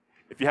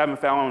If you haven't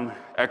found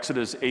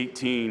Exodus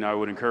 18, I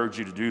would encourage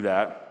you to do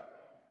that.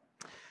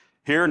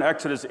 Here in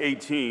Exodus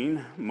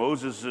 18,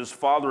 Moses'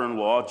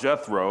 father-in-law,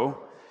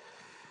 Jethro,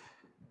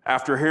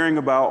 after hearing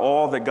about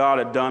all that God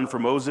had done for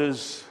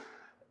Moses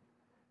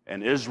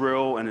and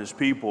Israel and his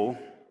people,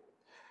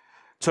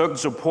 took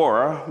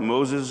Zipporah,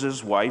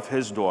 Moses' wife,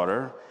 his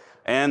daughter,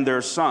 and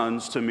their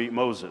sons to meet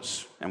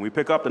Moses. And we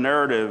pick up the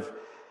narrative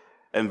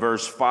in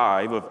verse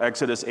 5 of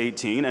Exodus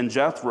 18. And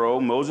Jethro,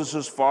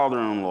 Moses'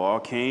 father-in-law,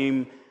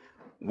 came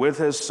with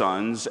his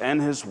sons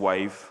and his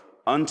wife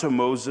unto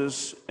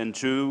Moses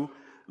into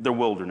the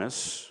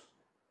wilderness,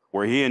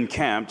 where he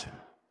encamped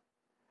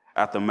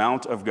at the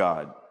mount of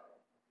God.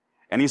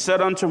 And he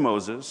said unto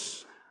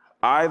Moses,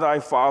 I, thy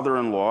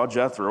father-in-law,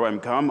 Jethro,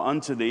 am come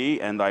unto thee,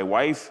 and thy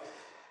wife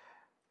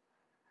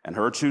and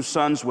her 2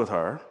 sons with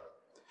her.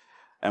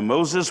 And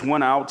Moses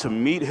went out to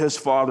meet his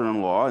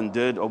father-in-law, and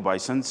did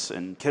obeisance,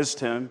 and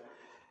kissed him.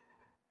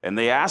 And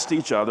they asked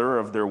each other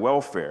of their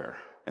welfare,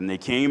 and they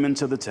came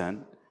into the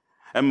tent.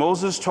 And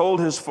Moses told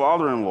his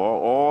father-in-law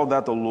all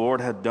that the Lord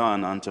had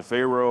done unto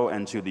Pharaoh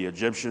and to the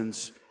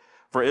Egyptians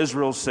for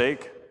Israel's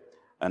sake,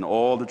 and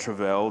all the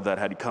travail that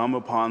had come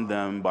upon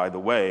them by the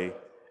way,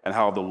 and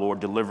how the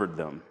Lord delivered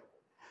them.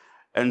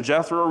 And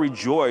Jethro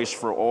rejoiced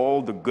for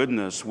all the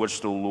goodness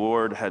which the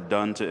Lord had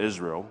done to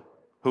Israel,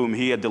 whom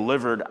he had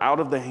delivered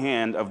out of the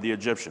hand of the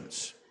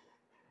Egyptians.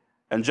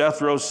 And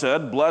Jethro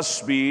said,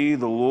 Blessed be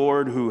the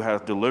Lord who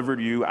hath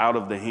delivered you out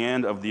of the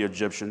hand of the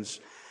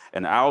Egyptians,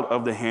 and out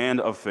of the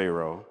hand of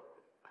Pharaoh,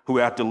 who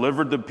hath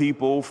delivered the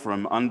people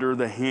from under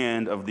the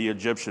hand of the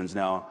Egyptians.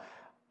 Now,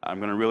 I'm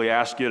going to really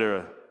ask you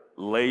to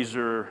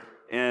laser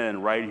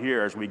in right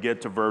here as we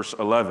get to verse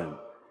 11,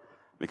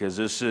 because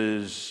this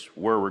is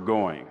where we're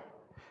going.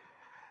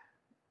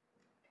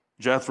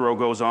 Jethro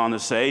goes on to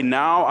say,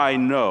 Now I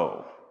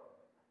know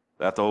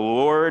that the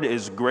Lord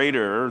is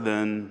greater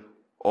than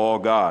all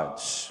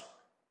gods.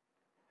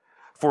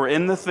 For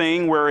in the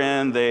thing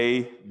wherein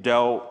they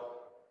dealt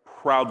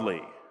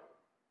proudly,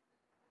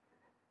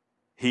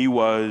 he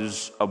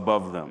was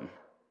above them.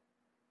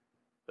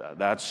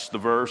 That's the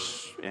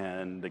verse,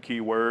 and the key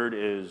word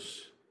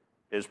is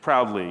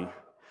proudly.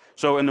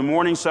 So in the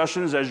morning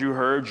sessions, as you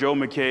heard, Joe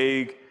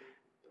McCaig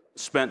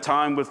spent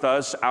time with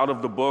us out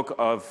of the book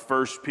of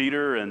 1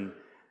 Peter, and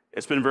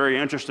it's been very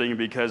interesting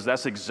because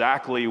that's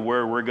exactly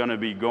where we're going to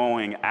be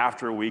going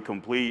after we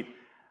complete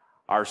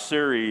our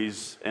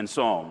series in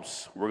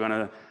Psalms. We're going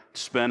to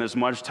spend as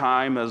much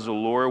time as the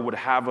Lord would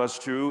have us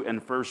to in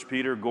 1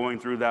 Peter, going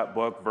through that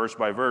book verse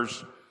by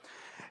verse.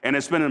 And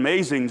it's been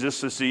amazing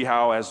just to see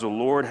how, as the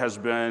Lord has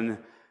been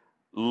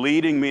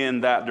leading me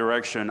in that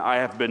direction, I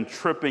have been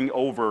tripping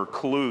over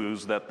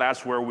clues that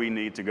that's where we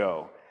need to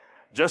go.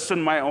 Just in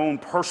my own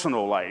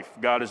personal life,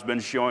 God has been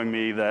showing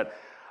me that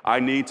I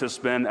need to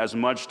spend as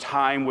much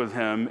time with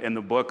him in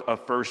the book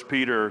of 1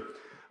 Peter,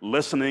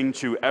 listening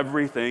to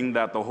everything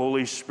that the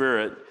Holy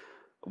Spirit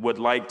would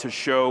like to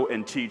show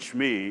and teach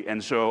me.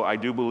 And so I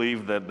do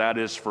believe that that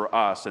is for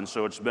us. And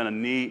so it's been a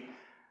neat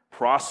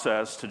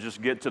process to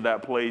just get to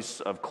that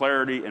place of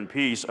clarity and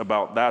peace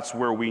about that's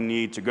where we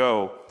need to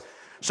go.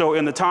 So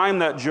in the time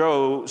that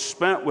Joe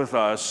spent with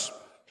us,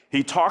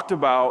 he talked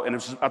about, and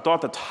I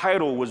thought the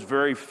title was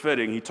very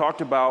fitting, he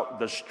talked about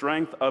the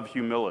strength of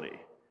humility,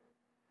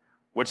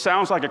 which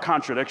sounds like a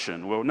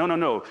contradiction. Well,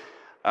 no.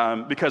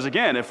 Because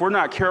again, if we're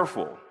not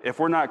careful,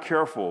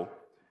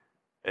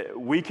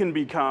 we can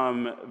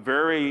become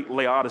very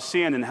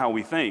Laodicean in how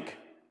we think.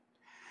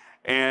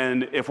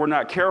 And if we're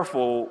not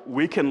careful,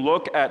 we can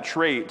look at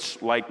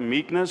traits like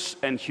meekness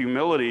and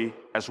humility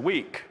as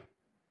weak.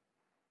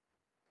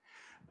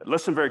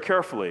 Listen very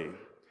carefully.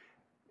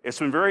 It's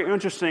been very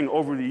interesting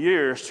over the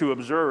years to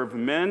observe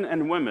men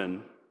and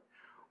women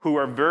who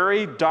are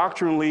very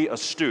doctrinally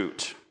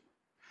astute.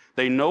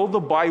 They know the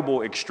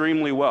Bible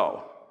extremely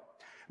well.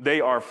 They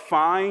are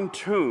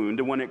fine-tuned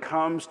when it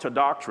comes to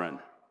doctrine.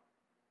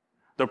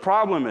 The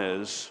problem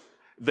is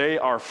they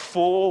are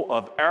full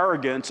of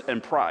arrogance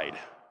and pride.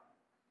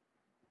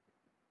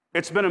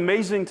 It's been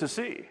amazing to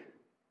see.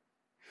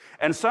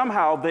 And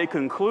somehow they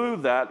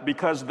conclude that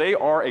because they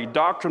are a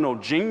doctrinal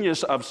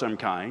genius of some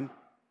kind,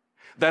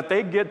 that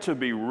they get to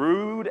be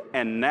rude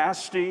and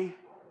nasty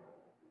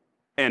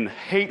and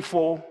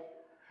hateful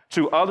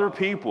to other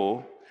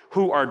people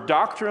who are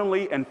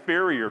doctrinally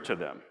inferior to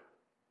them.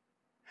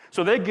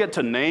 So they get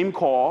to name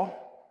call,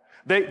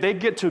 they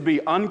get to be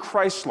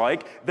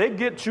unchristlike, they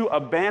get to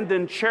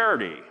abandon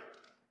charity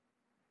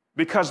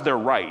because they're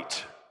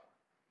right.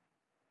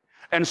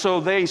 And so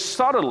they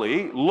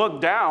subtly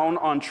look down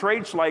on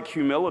traits like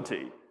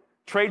humility,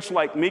 traits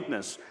like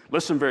meekness.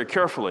 Listen very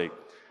carefully.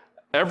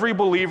 Every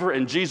believer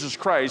in Jesus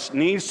Christ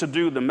needs to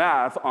do the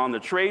math on the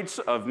traits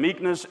of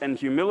meekness and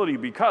humility,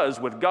 because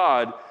with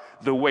God,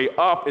 the way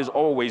up is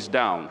always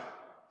down.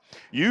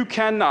 You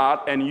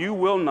cannot and you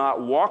will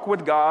not walk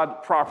with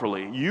God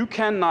properly. You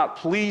cannot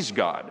please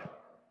God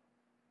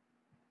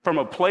from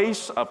a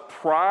place of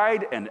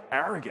pride and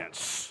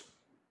arrogance.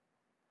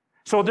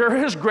 So there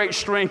is great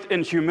strength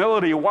in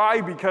humility.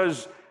 Why?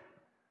 Because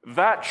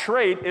that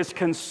trait is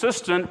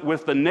consistent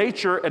with the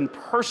nature and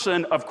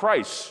person of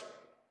Christ,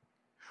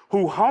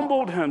 who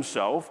humbled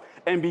himself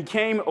and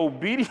became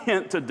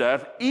obedient to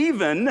death,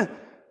 even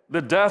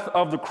the death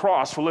of the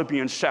cross,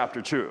 Philippians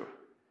chapter 2.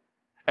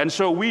 And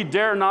so we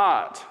dare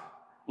not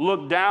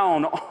look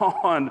down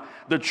on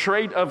the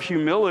trait of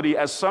humility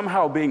as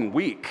somehow being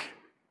weak.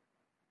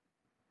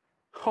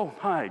 Oh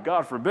my,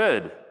 God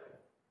forbid.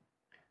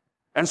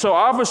 And so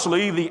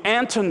obviously the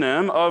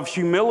antonym of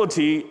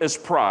humility is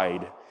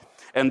pride.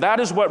 And that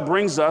is what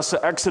brings us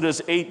to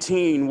Exodus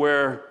 18,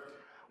 where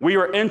we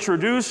are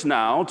introduced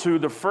now to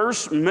the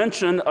first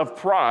mention of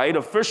pride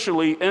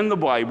officially in the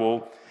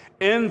Bible,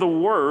 in the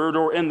word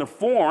or in the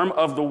form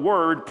of the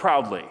word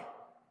proudly.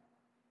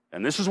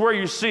 And this is where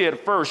you see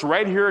it first,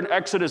 right here in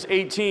Exodus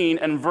 18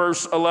 and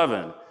verse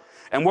 11.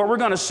 And what we're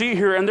going to see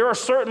here, and there are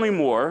certainly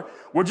more,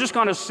 we're just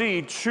going to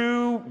see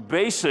two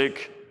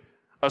basic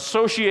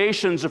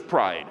associations of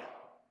pride.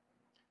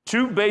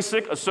 Two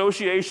basic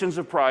associations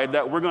of pride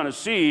that we're going to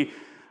see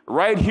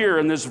right here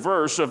in this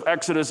verse of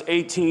Exodus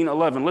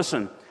 18:11.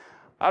 Listen,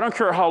 I don't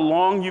care how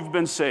long you've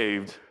been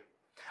saved.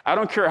 I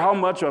don't care how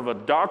much of a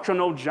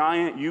doctrinal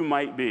giant you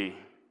might be.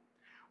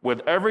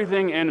 With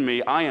everything in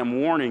me, I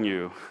am warning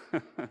you.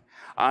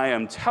 I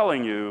am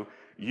telling you,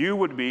 you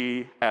would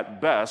be, at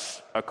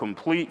best, a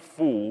complete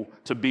fool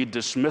to be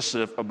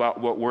dismissive about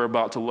what we're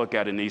about to look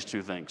at in these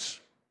two things.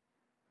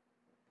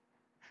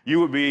 You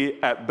would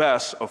be, at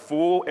best, a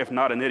fool, if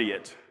not an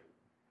idiot.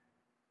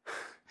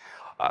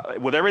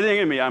 With everything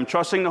in me, I'm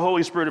trusting the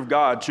Holy Spirit of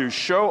God to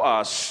show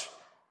us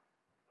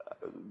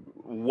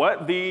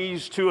what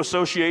these two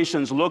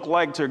associations look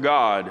like to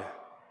God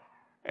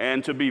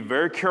and to be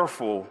very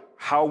careful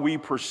how we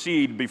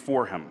proceed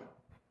before Him.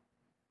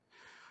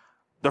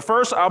 The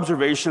first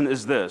observation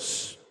is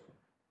this: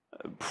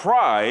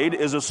 pride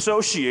is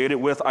associated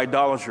with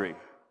idolatry.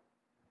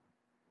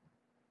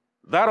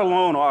 That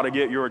alone ought to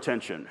get your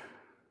attention.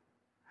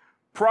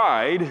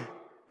 Pride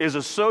is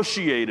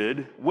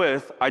associated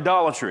with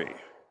idolatry.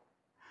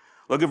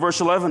 Look at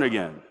verse 11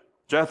 again.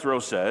 Jethro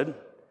said,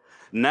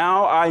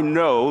 "Now I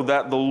know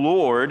that the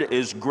Lord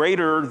is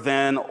greater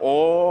than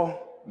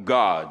all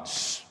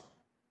gods."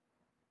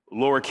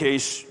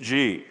 Lowercase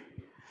g.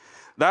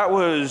 That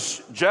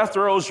was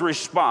Jethro's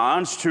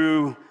response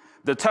to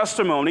the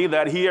testimony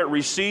that he had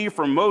received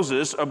from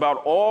Moses about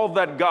all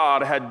that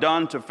God had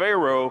done to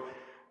Pharaoh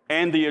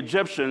and the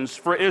Egyptians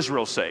for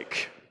Israel's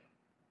sake.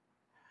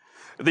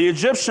 The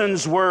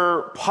Egyptians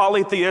were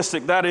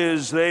polytheistic, that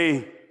is,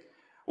 they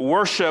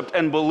worshiped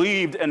and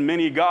believed in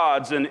many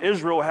gods, and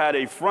Israel had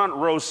a front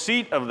row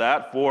seat of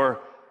that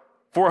for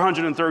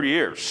 430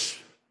 years.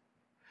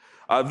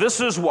 This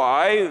is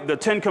why the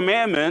Ten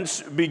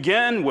Commandments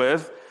begin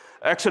with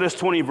Exodus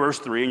 20, verse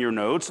 3 in your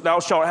notes,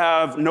 "Thou shalt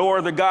have no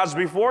other gods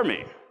before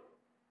me."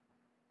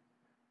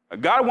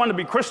 God wanted to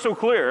be crystal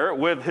clear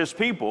with his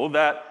people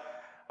that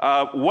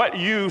what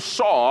you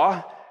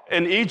saw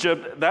in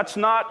Egypt,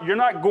 you're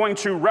not going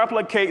to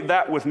replicate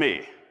that with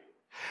me.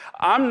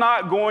 I'm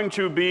not going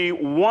to be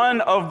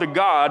one of the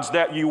gods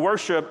that you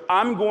worship.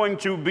 I'm going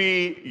to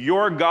be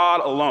your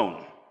God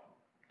alone.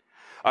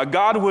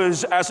 God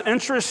was as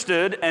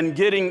interested in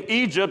getting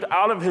Egypt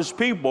out of his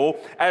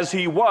people as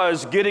he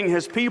was getting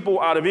his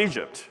people out of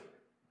Egypt.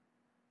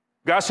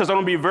 God says, I'm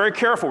going to be very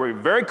careful, be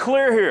very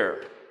clear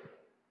here.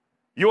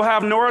 You'll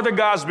have no other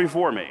gods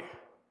before me.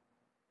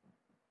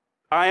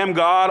 I am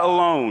God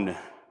alone.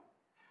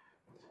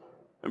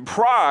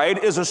 Pride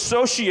is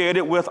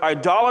associated with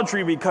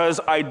idolatry because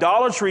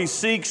idolatry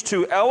seeks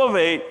to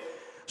elevate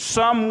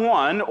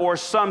someone or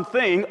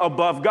something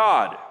above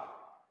God.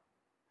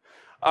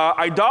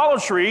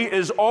 Idolatry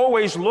is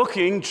always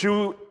looking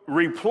to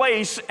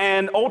replace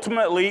and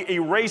ultimately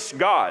erase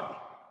God.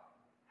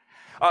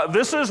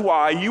 This is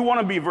why you want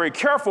to be very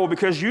careful,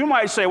 because you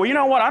might say, well, you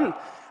know what,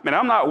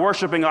 I'm not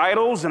worshiping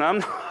idols and I'm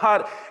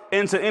not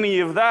into any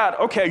of that.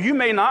 Okay, you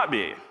may not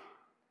be.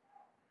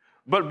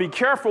 But be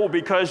careful,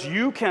 because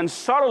you can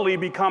subtly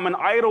become an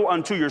idol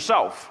unto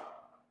yourself,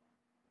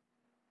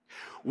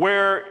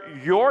 where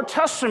your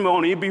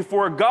testimony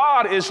before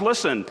God is,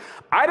 listen,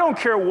 I don't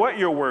care what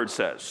your word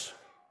says.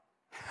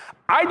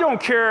 I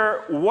don't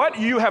care what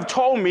you have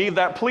told me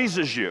that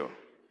pleases you.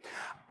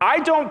 I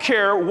don't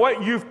care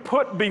what you've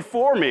put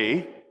before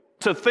me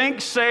to think,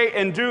 say,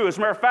 and do. As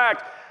a matter of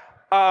fact,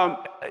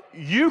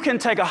 you can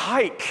take a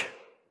hike.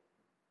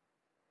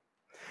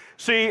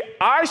 See,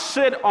 I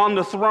sit on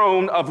the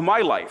throne of my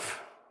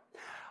life.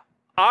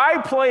 I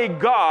play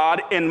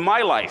God in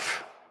my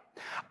life.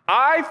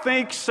 I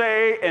think,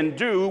 say, and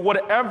do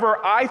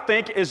whatever I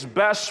think is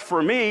best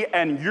for me,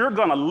 and you're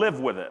going to live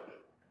with it.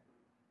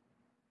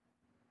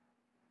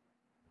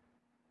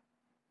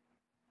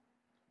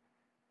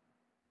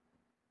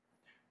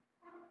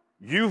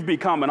 You've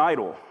become an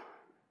idol.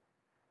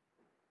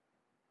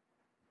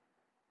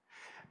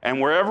 And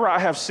wherever I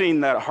have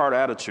seen that heart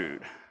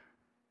attitude,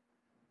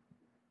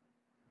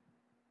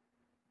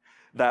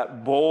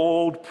 that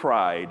bold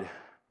pride,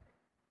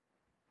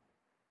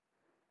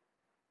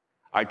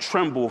 I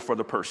tremble for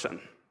the person.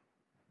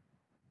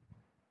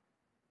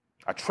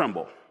 I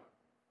tremble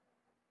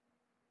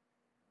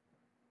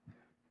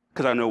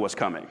because I know what's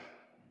coming.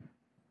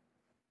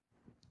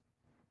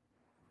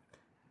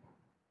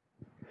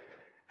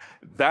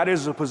 That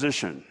is a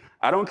position.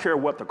 I don't care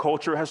what the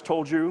culture has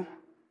told you.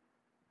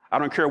 I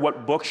don't care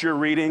what books you're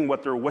reading,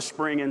 what they're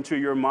whispering into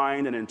your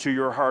mind and into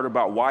your heart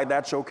about why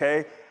that's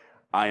okay.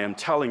 I am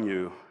telling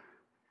you,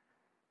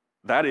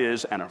 that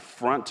is an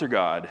affront to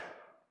God.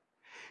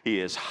 He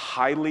is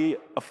highly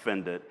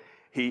offended.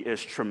 He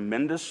is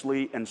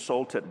tremendously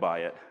insulted by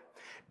it.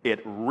 It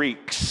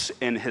reeks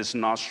in his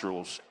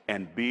nostrils,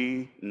 and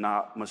be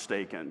not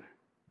mistaken.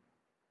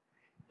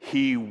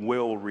 He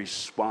will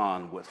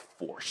respond with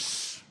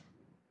force.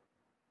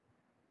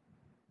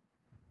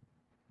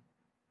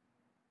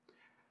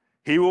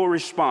 He will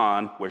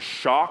respond with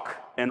shock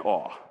and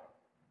awe.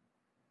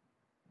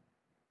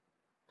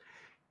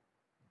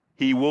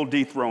 He will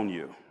dethrone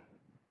you.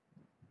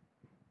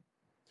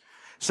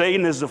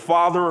 Satan is the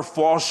father of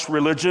false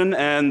religion,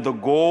 and the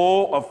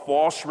goal of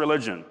false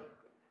religion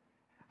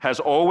has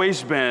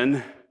always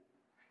been,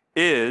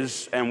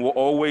 is, and will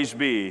always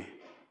be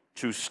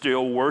to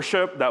steal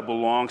worship that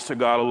belongs to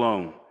God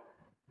alone.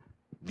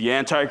 The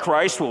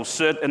Antichrist will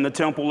sit in the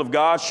temple of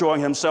God,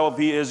 showing himself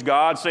he is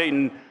God.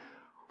 Satan,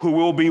 who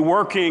will be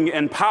working,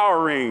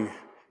 empowering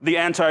the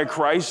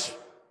Antichrist,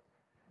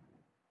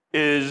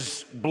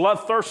 is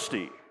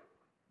bloodthirsty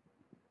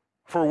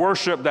for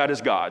worship that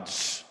is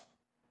God's.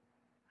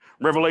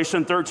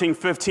 Revelation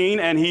 13:15,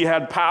 and he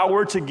had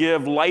power to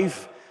give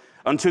life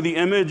unto the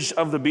image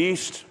of the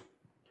beast,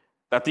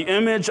 that the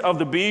image of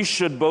the beast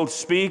should both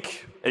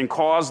speak and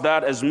cause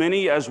that as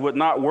many as would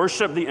not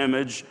worship the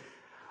image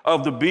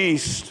of the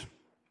beast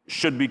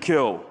should be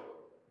killed.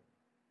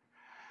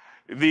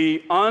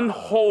 The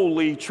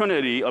unholy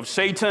trinity of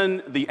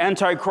Satan, the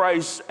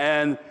Antichrist,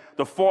 and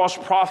the false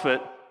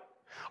prophet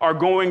are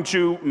going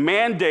to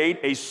mandate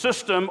a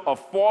system of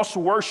false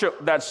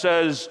worship that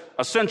says,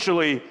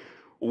 essentially,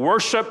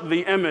 worship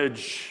the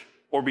image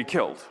or be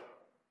killed.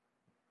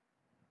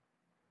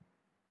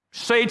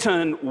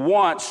 Satan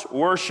wants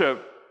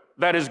worship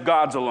that is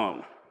God's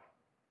alone.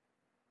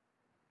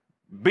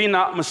 Be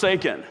not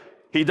mistaken,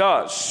 he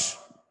does.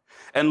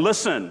 And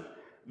listen,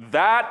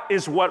 that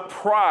is what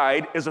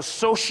pride is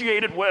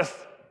associated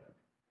with.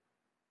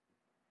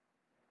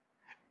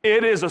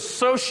 It is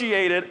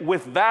associated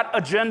with that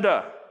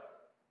agenda.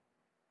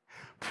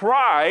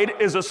 Pride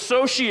is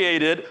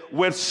associated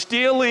with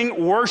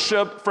stealing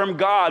worship from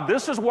God.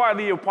 This is why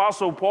the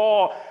Apostle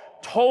Paul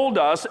told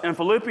us in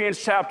Philippians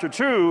chapter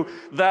 2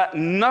 that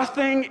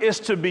nothing is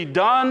to be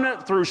done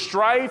through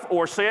strife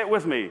or, say it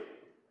with me,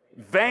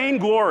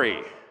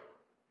 vainglory.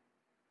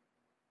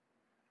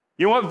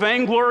 You know what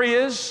vainglory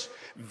is?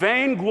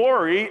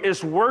 Vainglory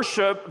is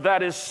worship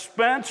that is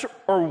spent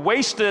or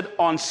wasted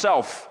on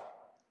self.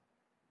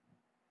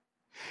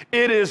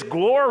 It is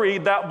glory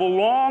that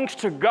belongs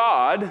to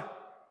God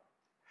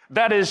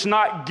that is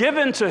not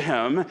given to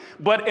him,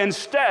 but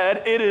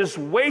instead it is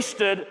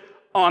wasted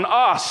on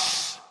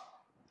us.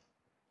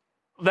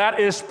 That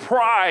is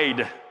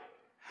pride.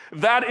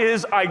 That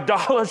is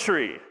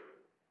idolatry.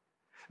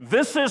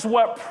 This is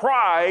what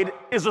pride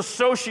is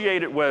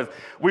associated with.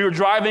 We were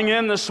driving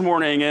in this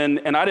morning,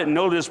 and I didn't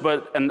know this,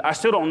 and I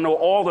still don't know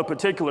all the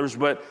particulars,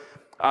 but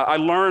I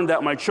learned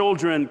that my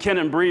children, Ken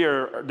and Bree,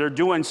 they're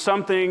doing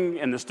something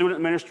in the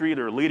student ministry.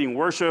 They're leading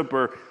worship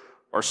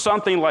or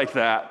something like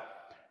that.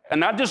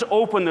 And that just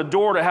opened the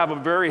door to have a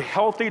very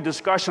healthy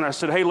discussion. I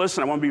said, hey,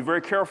 listen, I want to be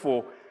very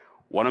careful.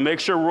 Want to make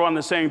sure we're on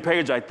the same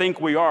page. I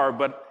think we are,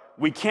 but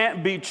we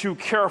can't be too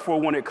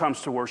careful when it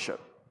comes to worship.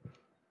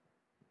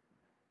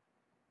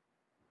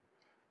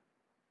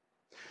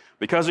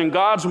 Because in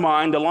God's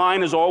mind, the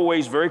line is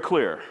always very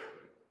clear.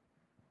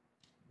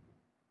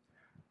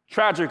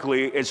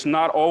 Tragically, it's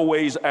not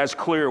always as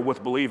clear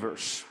with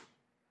believers.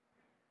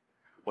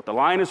 But the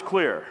line is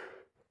clear.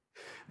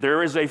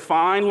 There is a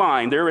fine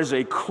line. There is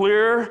a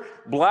clear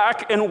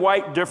black and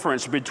white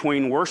difference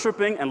between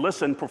worshiping and,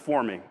 listen,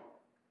 performing.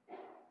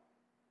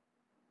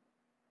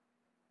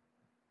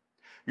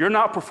 You're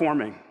not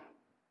performing.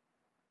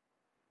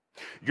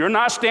 You're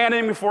not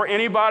standing before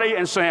anybody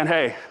and saying,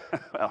 hey,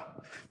 well,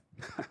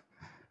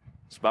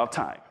 it's about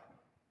time.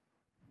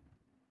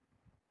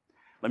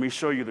 Let me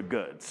show you the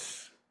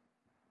goods.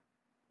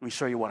 Let me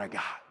show you what I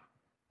got.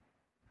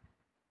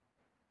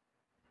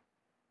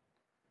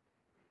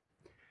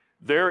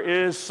 There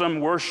is some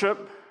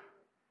worship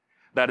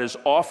that is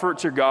offered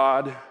to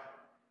God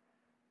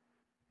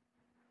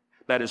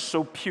that is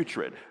so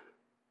putrid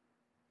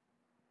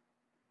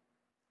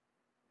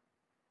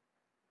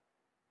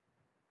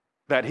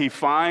that he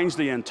finds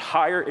the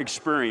entire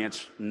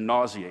experience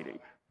nauseating.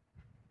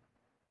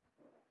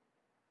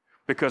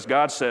 Because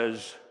God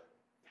says,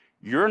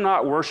 you're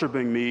not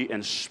worshiping me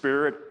in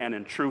spirit and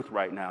in truth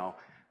right now.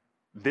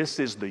 This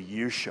is the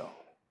you show.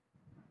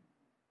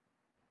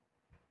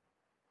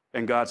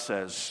 And God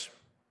says,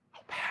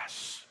 I'll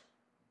pass.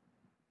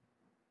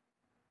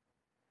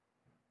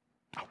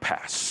 I'll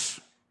pass.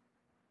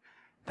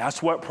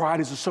 That's what pride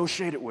is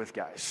associated with,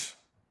 guys.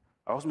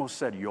 I almost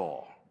said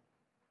y'all.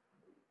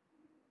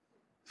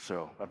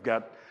 So I've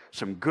got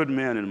some good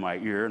men in my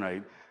ear,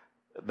 and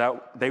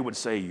they would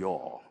say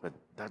y'all, but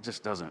that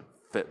just doesn't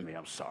fit me.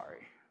 I'm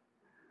sorry.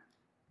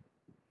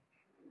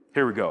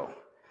 Here we go.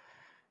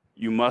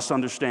 You must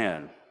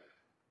understand,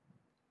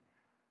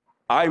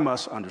 I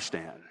must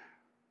understand,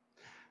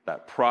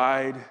 that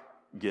pride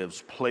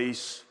gives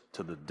place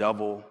to the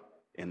devil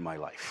in my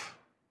life.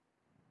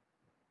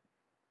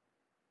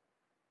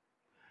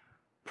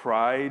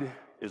 Pride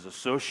is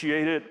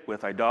associated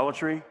with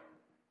idolatry,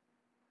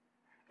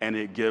 and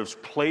it gives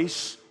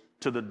place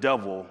to the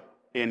devil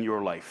in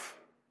your life.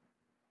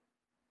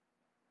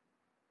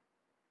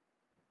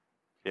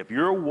 If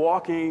you're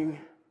walking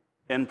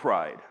in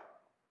pride,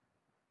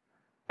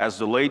 as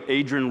the late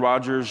Adrian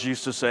Rogers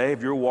used to say,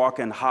 if you're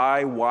walking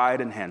high,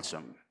 wide, and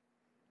handsome,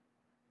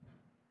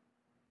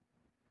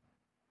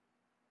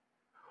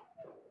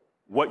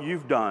 what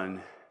you've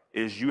done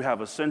is you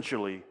have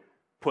essentially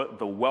put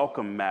the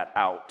welcome mat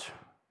out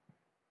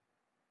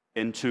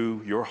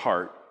into your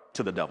heart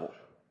to the devil.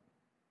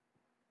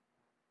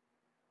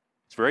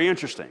 It's very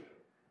interesting.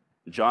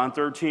 John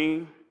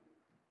 13,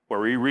 where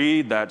we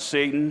read that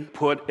Satan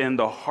put in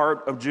the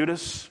heart of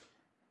Judas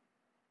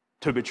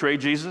to betray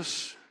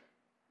Jesus.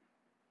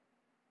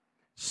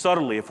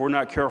 Subtly, if we're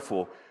not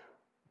careful,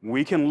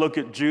 we can look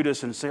at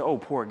Judas and say, oh,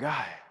 poor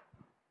guy.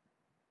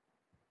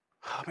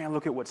 Oh, man,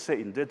 look at what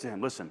Satan did to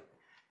him. Listen,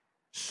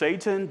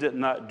 Satan did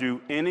not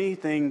do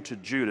anything to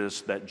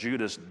Judas that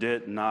Judas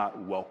did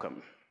not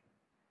welcome.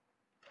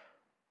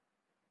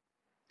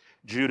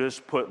 Judas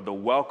put the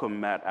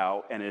welcome mat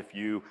out, and if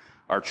you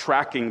are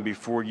tracking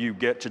before you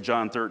get to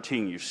John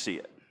 13, you see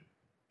it.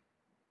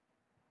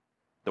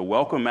 The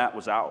welcome mat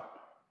was out.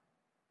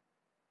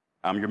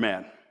 I'm your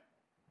man.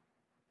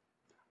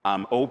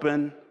 I'm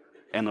open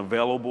and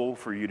available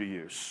for you to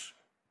use.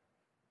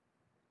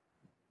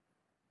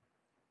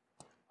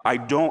 I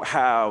don't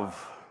have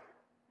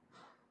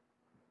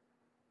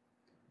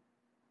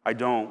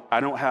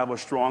a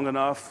strong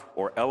enough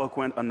or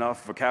eloquent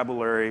enough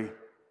vocabulary.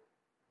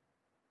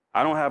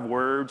 I don't have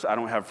words, I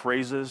don't have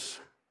phrases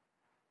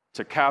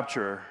to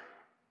capture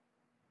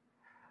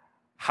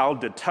how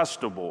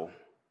detestable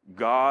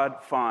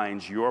God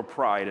finds your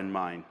pride and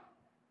mine.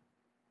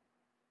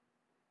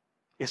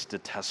 It's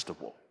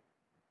detestable.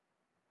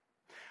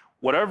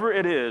 Whatever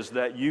it is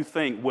that you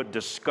think would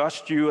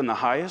disgust you in the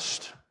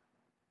highest,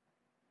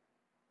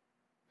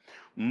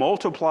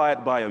 multiply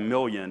it by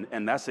 1,000,000,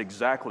 and that's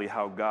exactly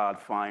how God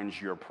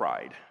finds your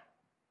pride.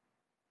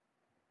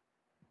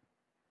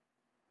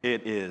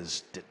 It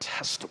is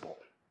detestable.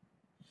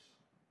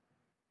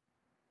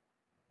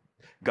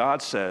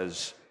 God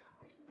says,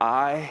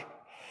 I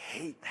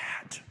hate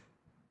that.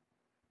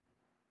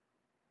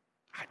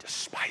 I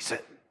despise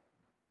it.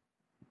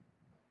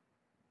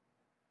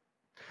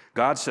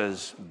 God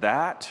says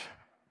that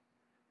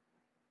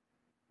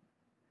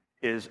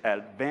is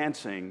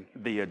advancing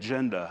the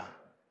agenda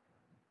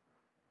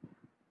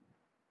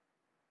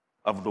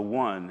of the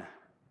one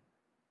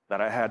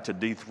that I had to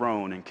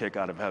dethrone and kick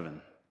out of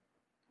heaven,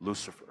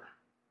 Lucifer.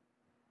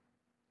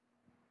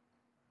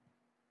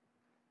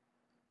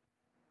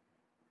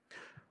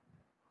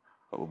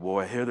 Oh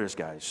boy, here there's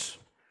guys.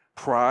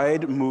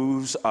 Pride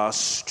moves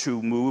us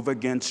to move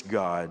against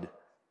God,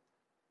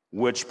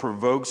 which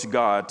provokes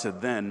God to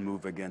then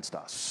move against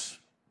us.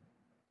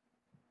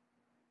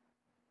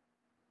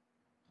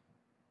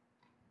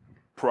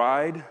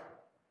 Pride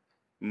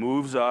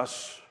moves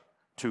us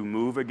to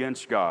move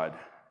against God,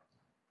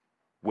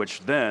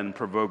 which then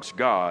provokes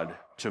God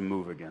to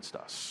move against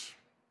us.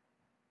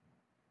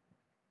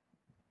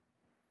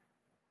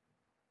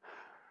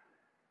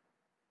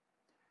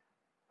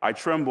 I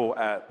tremble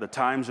at the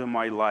times in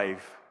my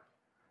life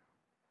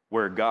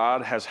where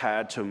God has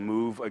had to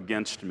move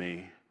against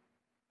me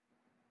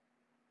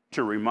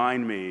to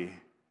remind me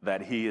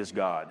that He is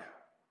God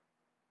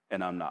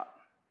and I'm not.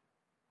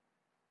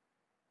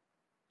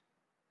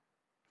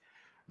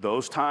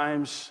 Those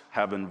times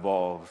have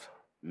involved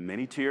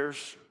many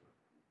tears,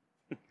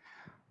 a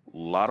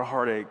lot of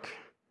heartache,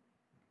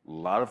 a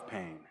lot of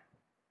pain.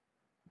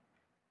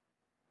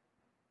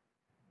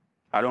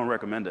 I don't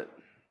recommend it.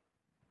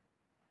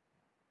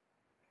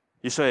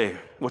 You say,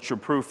 what's your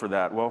proof for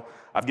that? Well,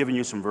 I've given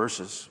you some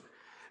verses.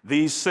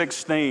 These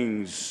 6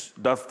 things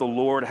doth the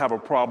Lord have a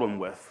problem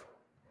with.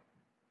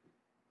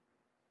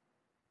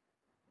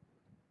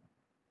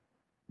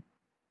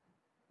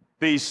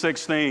 These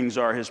 6 things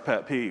are His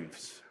pet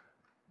peeves.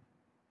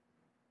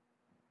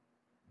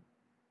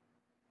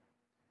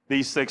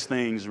 These 6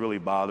 things really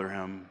bother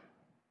Him?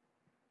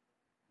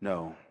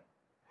 No.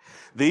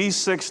 These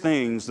 6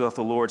 things doth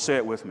the Lord, say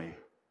it with me,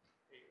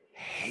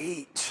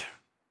 hate.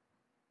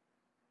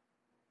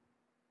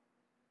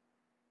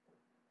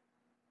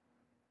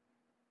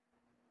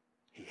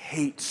 He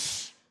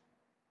hates.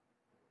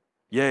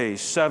 Yea,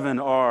 7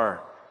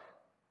 are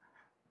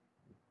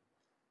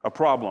a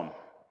problem,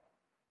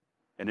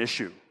 an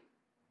issue,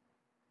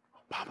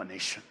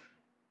 abomination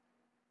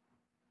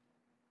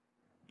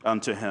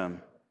unto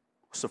Him.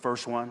 What's the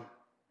first one?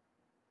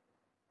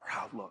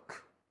 Proud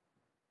look.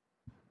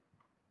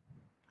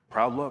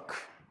 Proud look.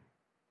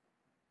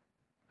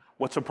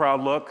 What's a proud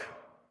look?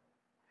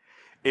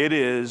 It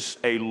is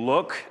a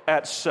look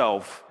at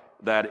self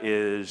that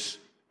is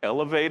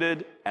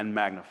elevated and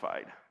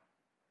magnified.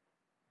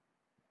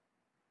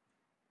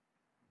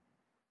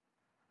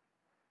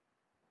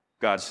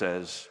 God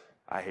says,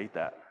 I hate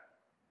that.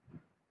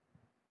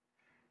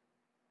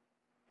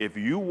 If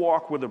you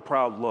walk with a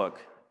proud look,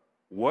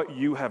 what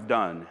you have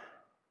done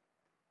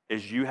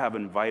is you have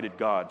invited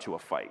God to a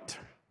fight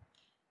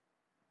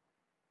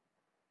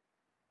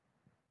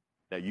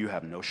that you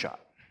have no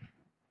shot.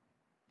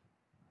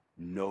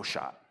 No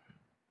shot.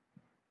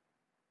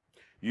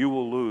 You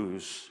will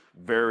lose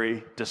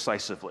very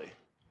decisively.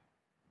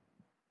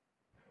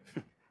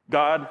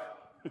 God,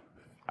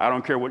 I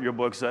don't care what your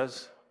book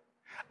says.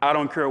 I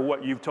don't care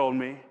what you've told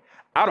me.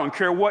 I don't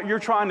care what you're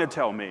trying to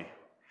tell me.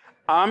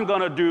 I'm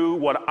going to do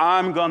what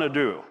I'm going to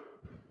do.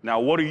 Now,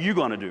 what are you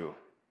going to do?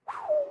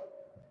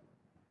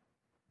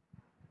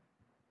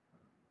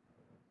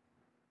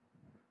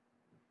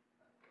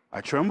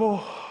 I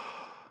tremble.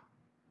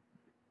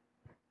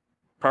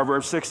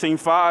 Proverbs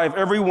 16:5,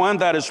 everyone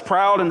that is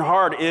proud in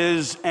heart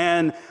is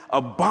an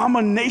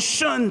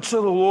abomination to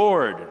the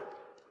Lord.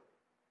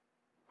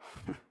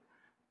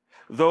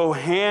 Though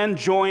hand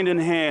joined in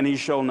hand, he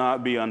shall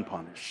not be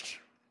unpunished.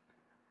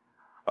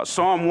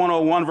 Psalm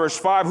 101, verse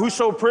 5,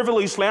 whoso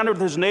privily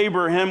slandereth his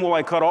neighbor, him will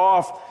I cut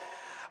off.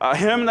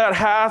 Him that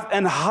hath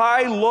an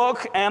high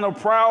look and a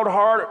proud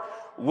heart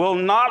will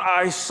not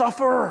I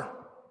suffer.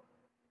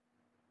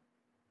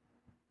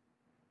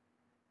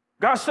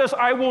 God says,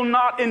 I will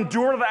not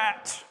endure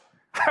that.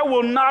 I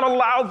will not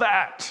allow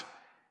that.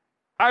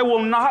 I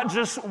will not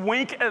just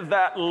wink at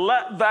that,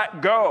 let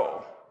that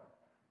go.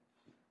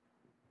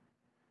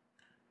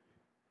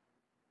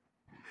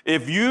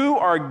 If you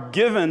are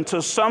given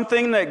to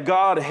something that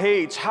God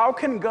hates, how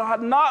can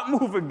God not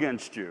move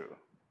against you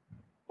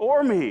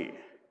or me?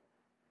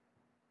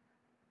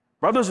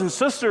 Brothers and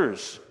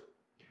sisters,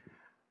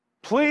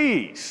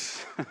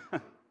 please,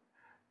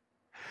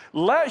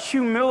 let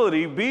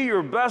humility be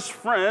your best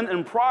friend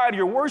and pride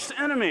your worst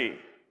enemy.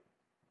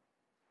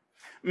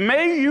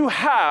 May you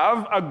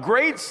have a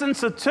great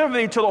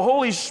sensitivity to the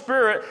Holy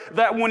Spirit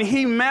that when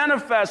He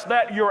manifests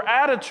that your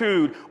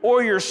attitude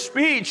or your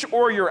speech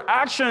or your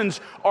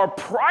actions are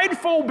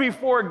prideful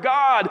before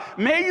God,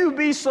 may you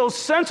be so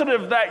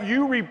sensitive that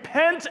you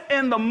repent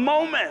in the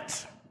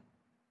moment.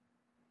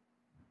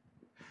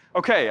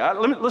 Okay,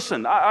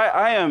 listen,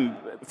 I am,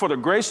 for the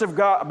grace of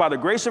God, by the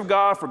grace of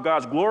God, for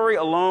God's glory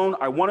alone,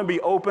 I want to be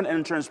open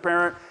and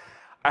transparent.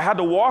 I had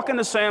to walk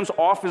into Sam's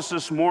office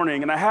this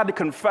morning and I had to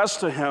confess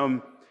to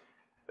him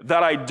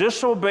that I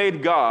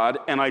disobeyed God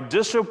and I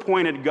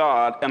disappointed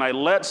God and I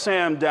let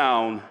Sam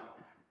down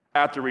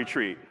at the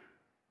retreat.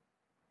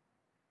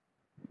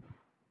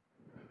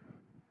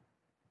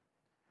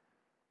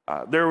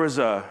 There was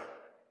a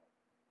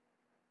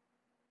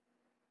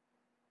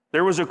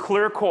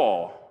clear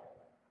call.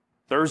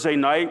 Thursday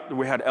night,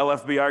 we had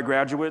LFBI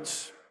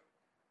graduates.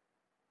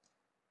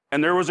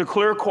 And there was a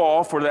clear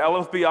call for the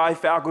LFBI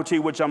faculty,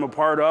 which I'm a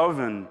part of.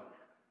 And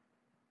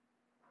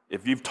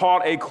if you've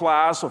taught a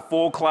class, a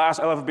full class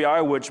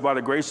LFBI, which by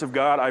the grace of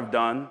God I've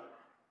done,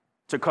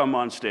 to come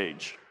on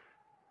stage.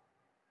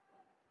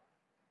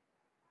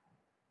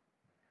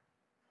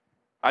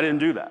 I didn't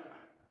do that.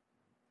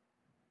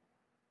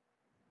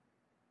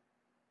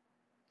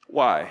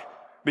 Why?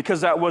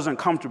 Because that wasn't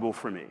comfortable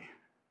for me.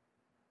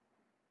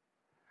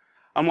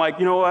 I'm like,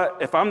 you know what?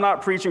 If I'm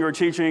not preaching or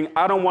teaching,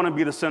 I don't want to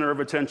be the center of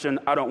attention.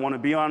 I don't want to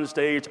be on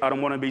stage. I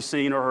don't want to be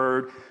seen or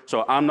heard.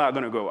 So I'm not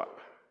going to go up.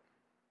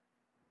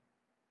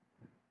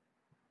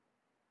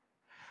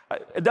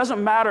 It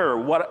doesn't matter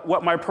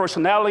what my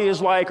personality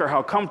is like or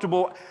how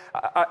comfortable.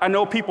 I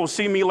know people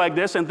see me like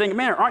this and think,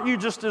 man, aren't you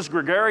just as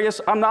gregarious?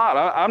 I'm not.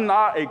 I'm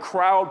not a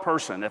crowd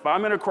person. If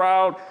I'm in a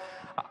crowd,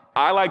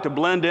 I like to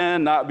blend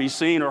in, not be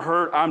seen or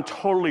heard. I'm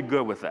totally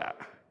good with that.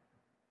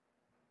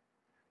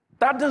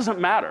 That doesn't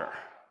matter.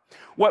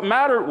 What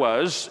mattered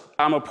was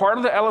I'm a part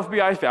of the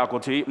LFBI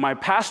faculty, my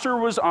pastor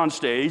was on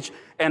stage,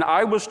 and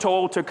I was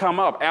told to come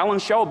up. Alan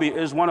Shelby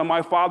is one of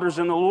my fathers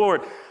in the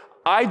Lord.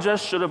 I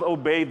just should have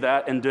obeyed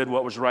that and did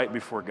what was right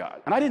before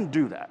God. And I didn't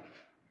do that.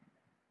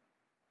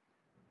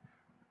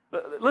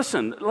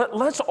 Listen,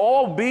 let's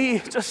all be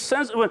just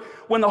sensitive.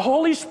 When the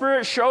Holy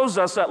Spirit shows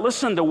us that,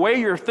 listen, the way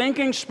you're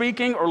thinking,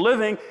 speaking, or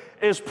living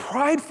is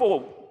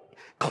prideful,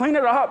 clean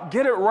it up,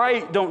 get it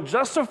right. Don't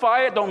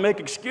justify it. Don't make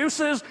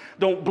excuses.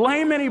 Don't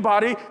blame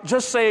anybody.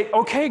 Just say,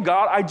 okay,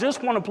 God, I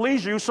just want to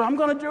please you, so I'm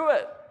going to do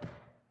it.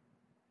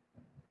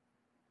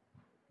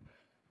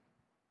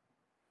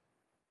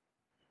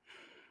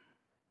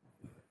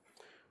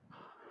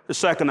 The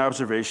second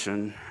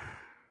observation,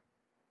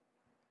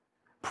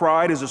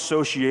 pride is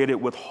associated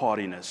with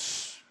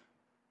haughtiness.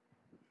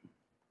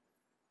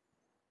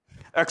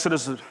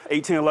 Exodus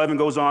 18:11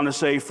 goes on to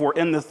say, for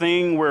in the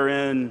thing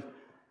wherein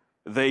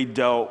they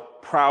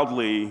dealt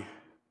proudly,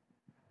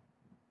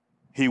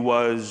 he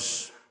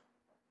was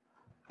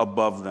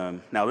above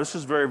them. Now, this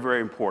is very,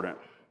 very important.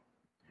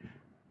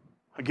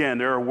 Again,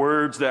 there are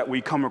words that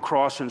we come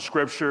across in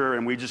Scripture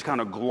and we just kind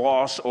of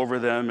gloss over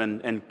them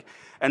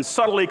and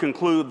subtly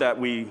conclude that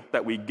we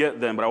get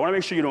them. But I want to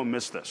make sure you don't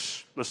miss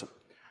this. Listen.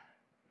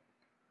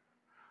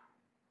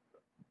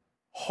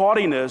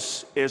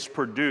 Haughtiness is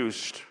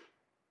produced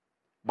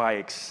by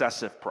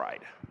excessive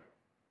pride.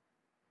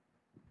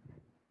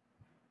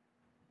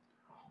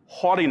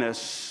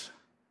 Haughtiness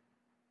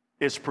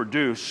is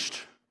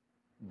produced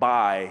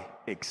by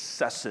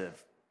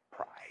excessive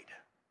pride.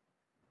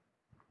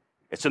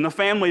 It's in the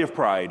family of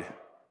pride.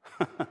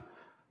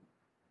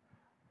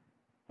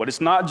 But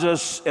it's not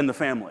just in the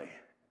family.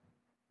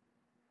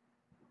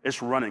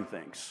 It's running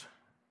things.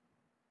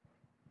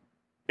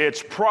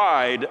 It's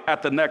pride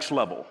at the next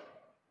level.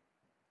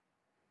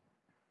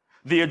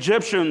 The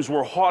Egyptians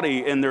were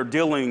haughty in their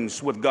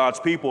dealings with God's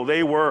people.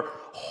 They were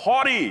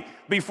haughty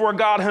before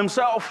God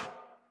himself.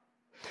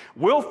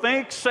 We'll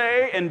think,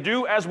 say, and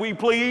do as we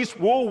please.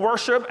 We'll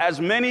worship as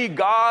many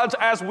gods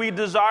as we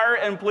desire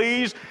and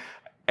please.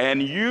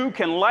 And you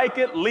can like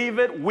it, leave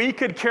it. We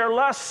could care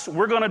less.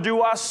 We're going to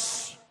do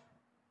us.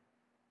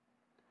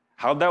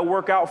 How'd that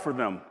work out for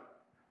them?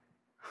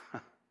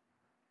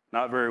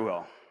 Not very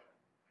well.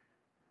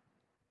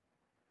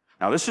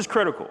 Now, this is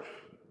critical.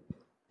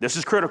 This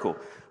is critical.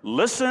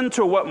 Listen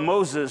to what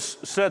Moses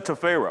said to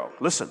Pharaoh.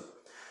 Listen.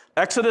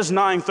 Exodus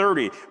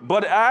 9:30.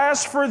 But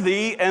as for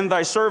thee and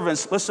thy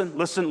servants,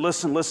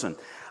 listen.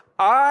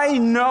 I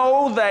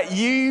know that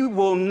ye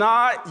will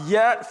not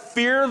yet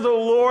fear the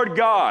Lord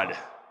God.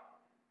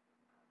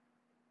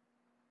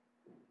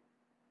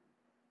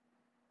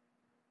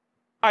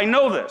 I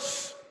know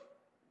this.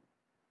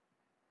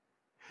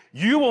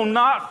 You will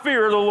not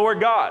fear the Lord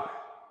God.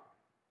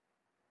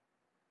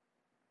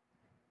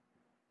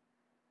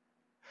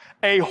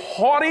 A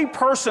haughty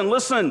person,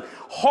 listen,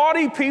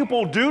 haughty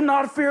people do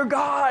not fear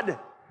God.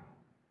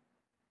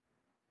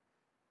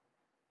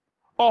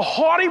 A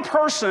haughty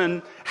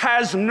person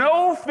has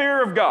no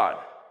fear of God.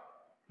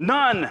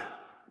 None.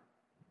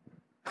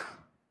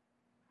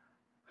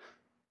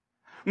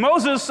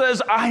 Moses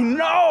says, I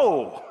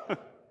know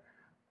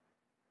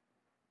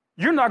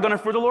you're not going to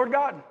fear the Lord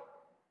God.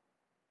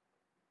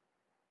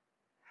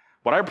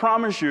 But I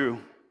promise you,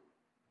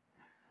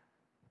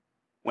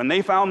 when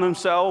they found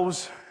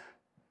themselves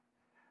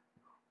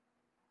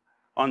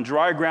on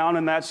dry ground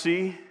in that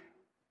sea,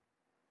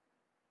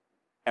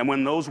 and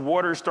when those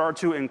waters start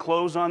to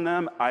enclose on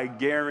them, I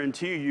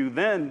guarantee you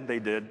then they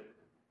did.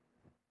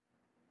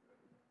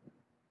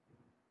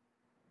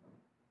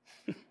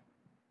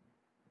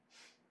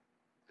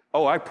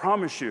 Oh, I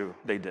promise you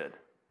they did.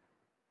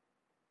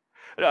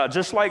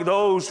 Just like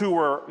those who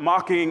were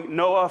mocking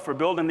Noah for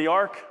building the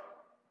ark,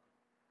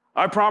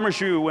 I promise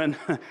you when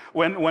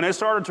it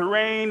started to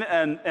rain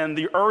and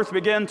the earth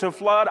began to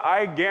flood,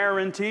 I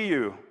guarantee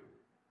you,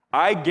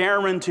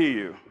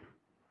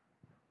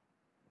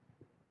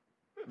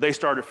 they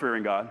started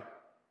fearing God.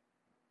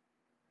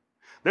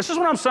 This is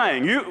what I'm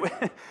saying.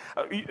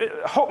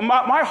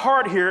 My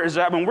heart here is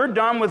that when we're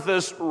done with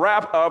this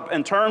wrap up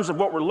in terms of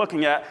what we're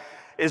looking at,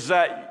 is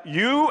that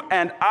you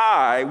and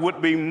I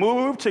would be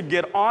moved to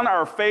get on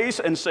our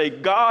face and say,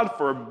 God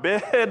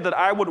forbid that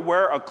I would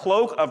wear a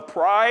cloak of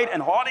pride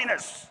and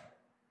haughtiness.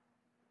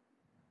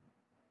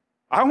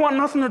 I want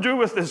nothing to do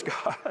with this,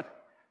 God.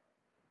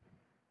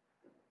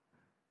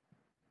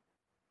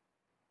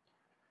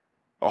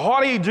 The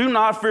haughty do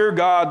not fear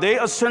God. They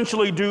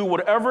essentially do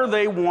whatever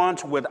they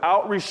want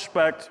without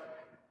respect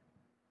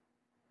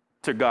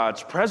to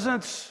God's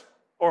presence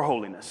or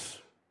holiness.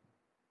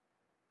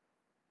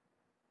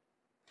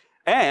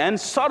 And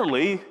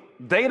subtly,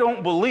 they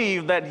don't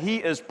believe that he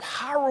is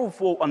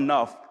powerful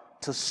enough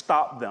to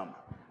stop them.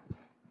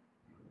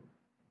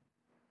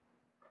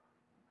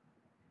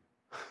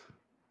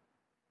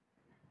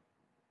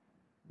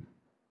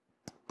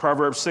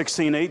 Proverbs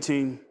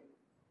 16:18.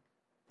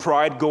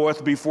 Pride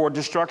goeth before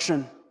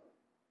destruction,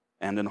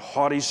 and an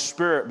haughty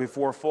spirit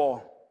before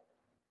fall.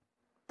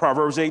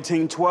 Proverbs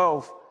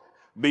 18:12.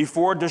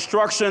 Before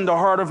destruction, the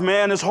heart of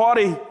man is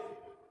haughty,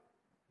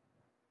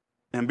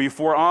 and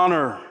before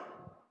honor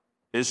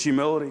is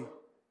humility.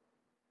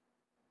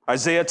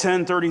 Isaiah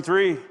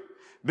 10:33.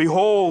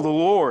 Behold, the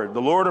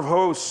Lord of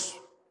hosts,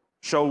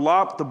 shall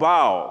lop the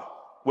bough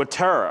with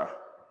terror,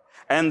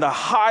 and the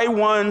high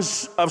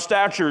ones of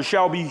stature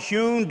shall be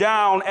hewn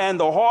down, and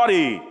the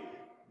haughty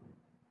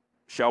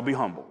shall be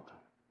humbled.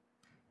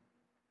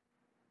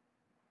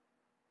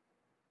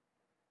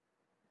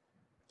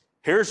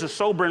 Here's the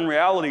sobering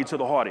reality to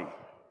the haughty.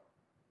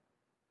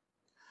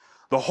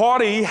 The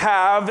haughty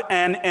have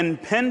an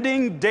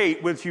impending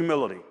date with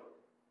humility.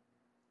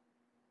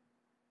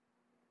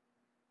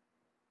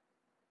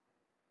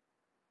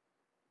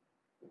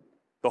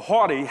 The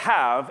haughty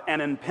have an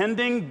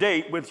impending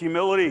date with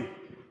humility.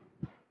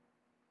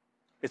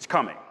 It's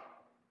coming.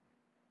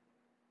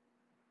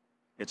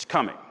 It's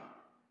coming.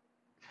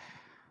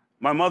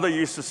 My mother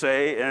used to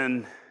say,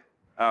 and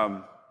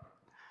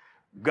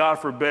God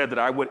forbid that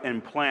I would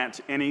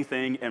implant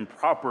anything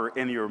improper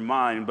in your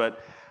mind,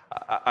 but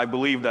I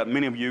believe that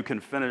many of you can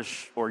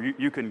finish, or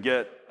you can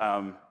get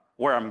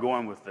where I'm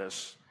going with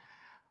this.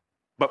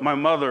 But my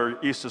mother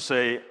used to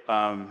say,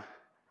 a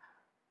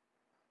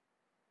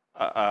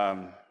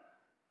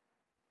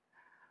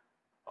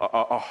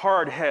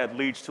hard head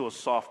leads to a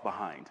soft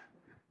behind.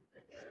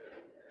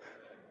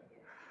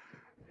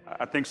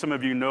 I think some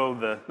of you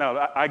know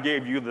I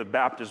gave you the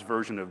Baptist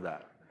version of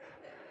that.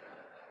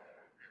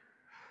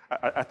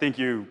 I think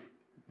you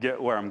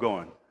get where I'm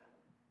going.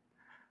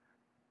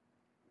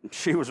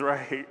 She was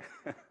right.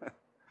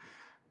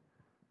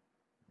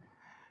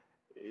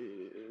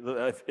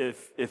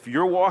 If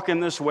you're walking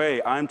this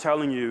way, I'm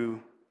telling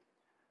you,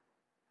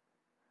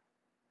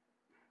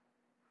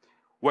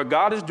 what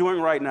God is doing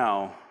right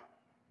now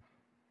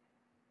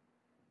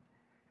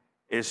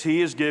is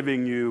He is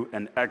giving you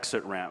an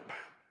exit ramp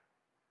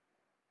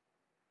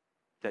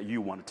that you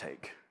want to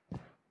take.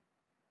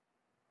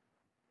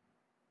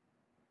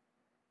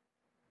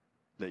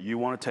 That you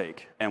want to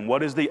take. And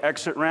what is the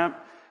exit ramp?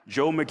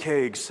 Joe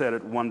McCaig said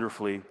it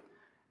wonderfully.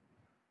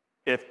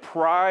 If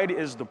pride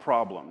is the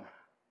problem,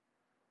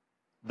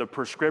 the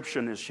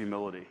prescription is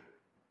humility.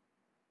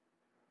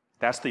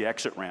 That's the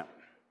exit ramp.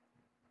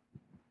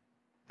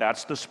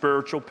 That's the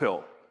spiritual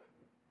pill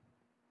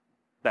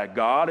that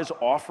God is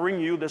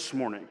offering you this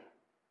morning.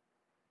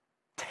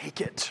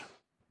 Take it.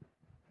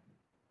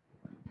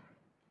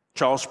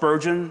 Charles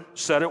Spurgeon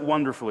said it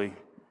wonderfully.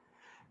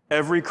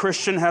 Every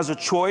Christian has a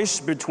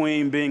choice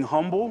between being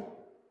humble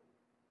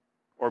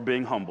or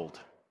being humbled.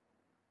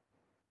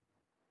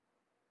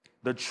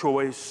 The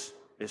choice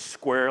is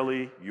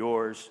squarely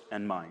yours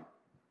and mine.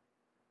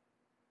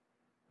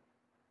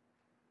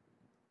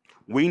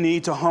 We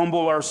need to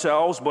humble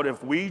ourselves, but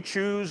if we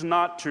choose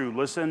not to,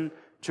 listen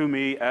to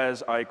me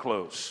as I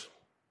close,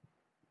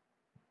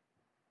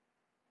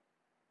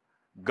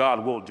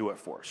 God will do it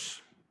for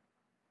us.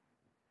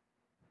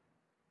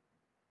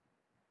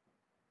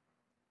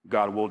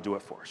 God will do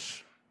it for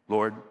us.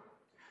 Lord,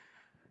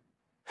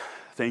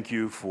 thank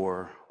you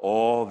for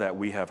all that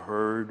we have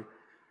heard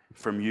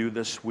from you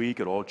this week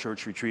at All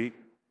Church Retreat.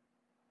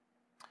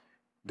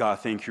 God,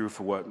 thank you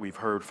for what we've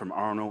heard from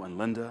Arno and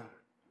Linda.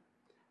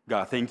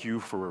 God, thank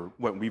you for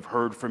what we've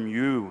heard from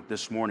you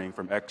this morning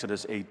from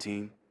Exodus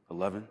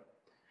 18:11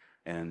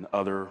 and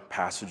other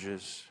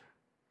passages.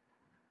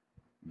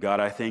 God,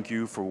 I thank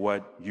you for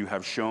what you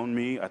have shown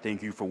me. I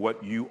thank you for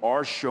what you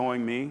are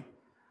showing me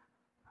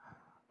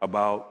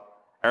about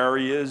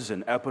areas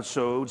and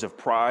episodes of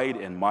pride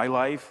in my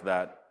life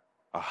that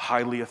are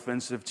highly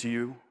offensive to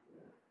you.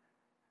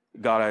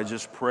 God, I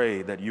just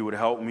pray that you would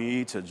help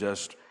me to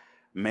just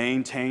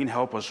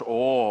help us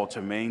all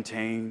to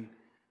maintain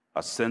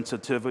a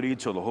sensitivity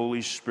to the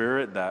Holy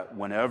Spirit, that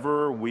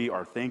whenever we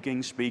are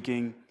thinking,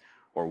 speaking,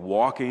 or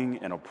walking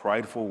in a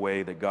prideful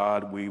way, that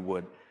God, we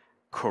would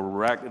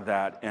correct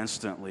that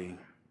instantly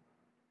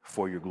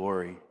for your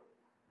glory.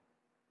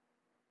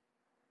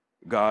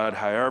 God,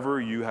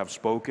 however you have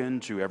spoken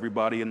to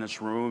everybody in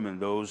this room and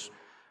those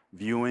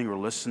viewing or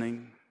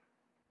listening,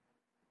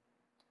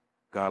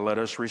 God, let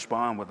us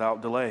respond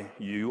without delay.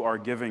 You are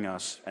giving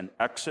us an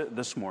exit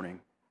this morning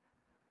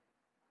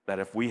that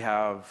if we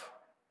have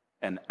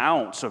an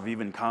ounce of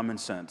even common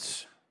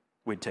sense,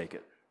 we'd take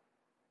it.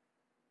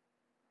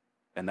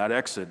 And that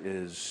exit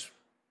is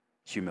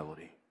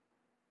humility.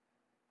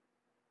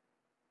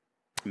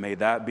 May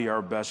that be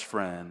our best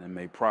friend, and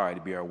may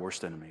pride be our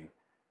worst enemy.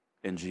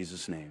 In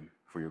Jesus' name,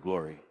 for your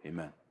glory,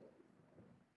 amen.